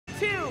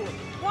2,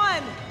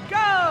 1,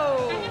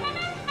 go!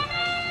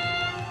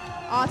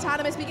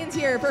 Autonomous begins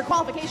here for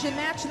qualification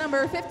match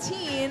number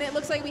 15. It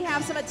looks like we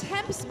have some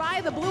attempts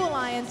by the Blue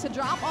Alliance to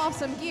drop off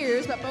some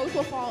gears, but both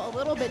will fall a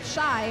little bit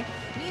shy.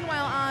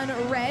 Meanwhile,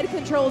 on red,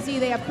 Control Z,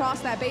 they have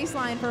crossed that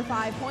baseline for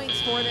 5 points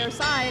for their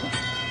side.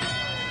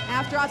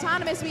 After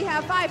Autonomous, we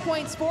have 5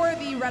 points for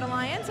the Red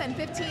Alliance and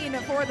 15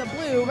 for the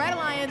Blue. Red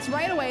Alliance,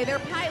 right away, their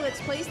pilots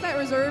placed that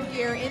reserve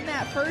gear in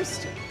that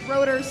first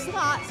rotor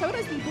slot. So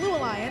does the Blue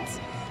Alliance.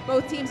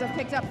 Both teams have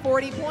picked up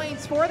 40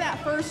 points for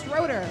that first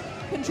rotor.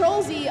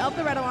 Control Z of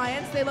the Red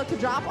Alliance, they look to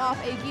drop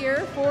off a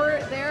gear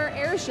for their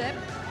airship.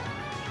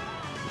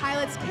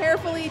 Pilots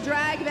carefully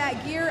drag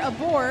that gear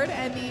aboard,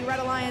 and the Red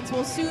Alliance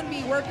will soon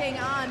be working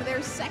on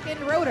their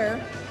second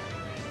rotor.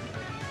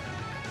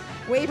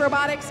 Wave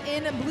Robotics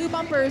in blue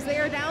bumpers. They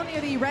are down near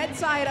the red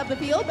side of the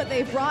field, but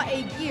they've brought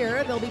a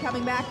gear. They'll be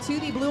coming back to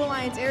the Blue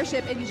Alliance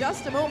airship in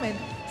just a moment.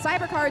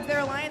 Cybercards, their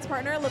alliance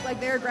partner, look like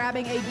they're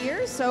grabbing a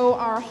gear, so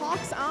are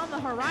Hawks on the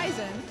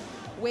horizon.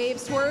 Wave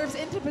swerves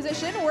into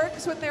position,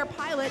 works with their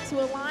pilot to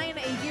align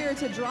a gear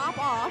to drop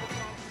off.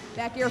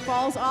 That gear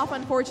falls off,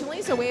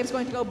 unfortunately, so Wave's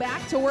going to go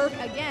back to work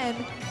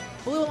again.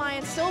 Blue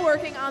Alliance still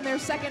working on their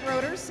second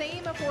rotor,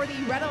 same for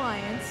the Red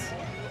Alliance.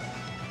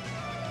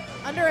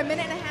 Under a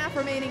minute and a half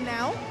remaining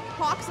now.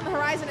 Hawks on the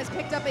horizon has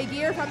picked up a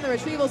gear from the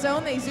retrieval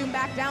zone. They zoom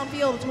back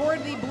downfield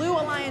toward the Blue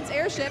Alliance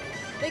airship.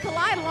 They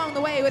collide along the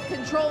way with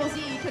Control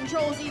Z.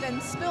 Control Z then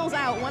spills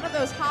out one of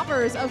those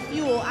hoppers of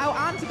fuel out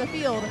onto the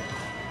field.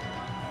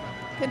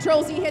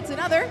 Control Z hits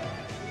another.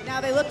 Now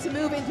they look to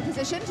move into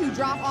position to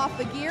drop off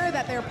the gear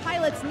that their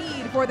pilots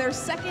need for their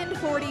second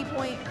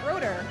 40-point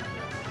rotor.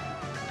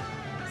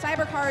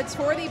 Cybercards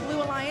for the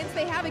Blue Alliance,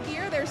 they have a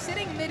gear, they're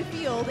sitting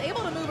midfield,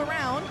 able to move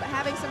around, but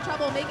having some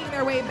trouble making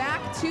their way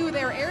back to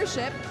their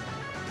airship.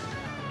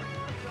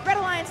 Red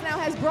Alliance now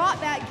has brought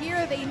that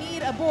gear they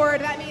need aboard.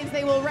 That means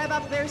they will rev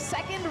up their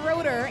second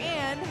rotor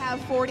and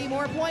have 40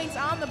 more points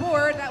on the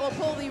board. That will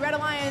pull the Red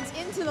Alliance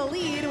into the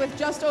lead with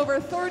just over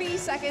 30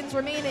 seconds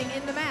remaining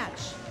in the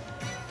match.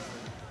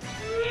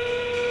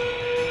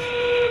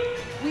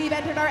 We've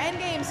entered our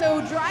endgame,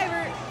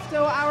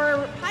 so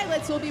our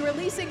pilots will be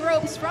releasing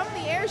ropes from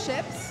the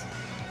airships.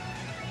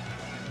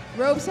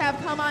 Ropes have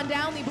come on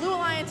down. The Blue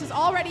Alliance is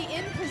already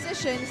in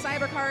position.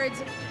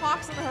 Cybercards,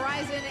 Hawks on the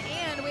horizon,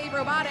 and Wave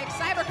Robotics.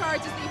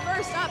 Cybercards is the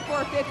first up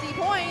for 50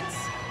 points.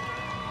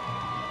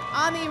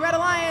 On the Red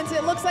Alliance,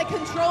 it looks like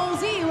Control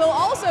Z will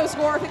also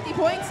score 50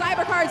 points.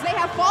 Cybercards, they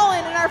have fallen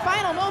in our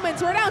final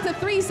moments. We're down to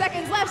 3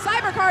 seconds left.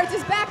 Cybercards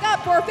is back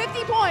up for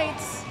 50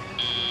 points.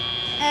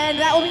 And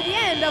that will be the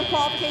end of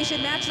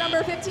qualification match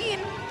number 15.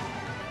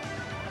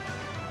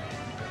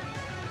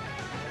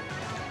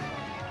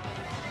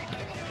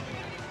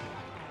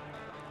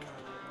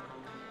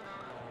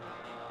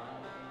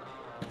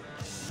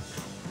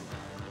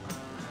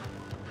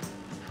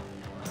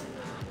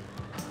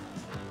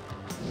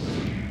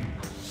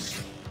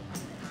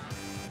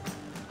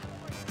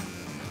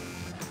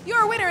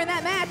 Your winner in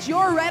that match,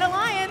 your Red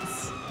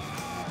Alliance.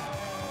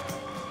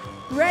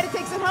 Red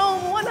takes it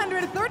home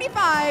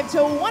 135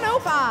 to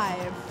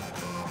 105.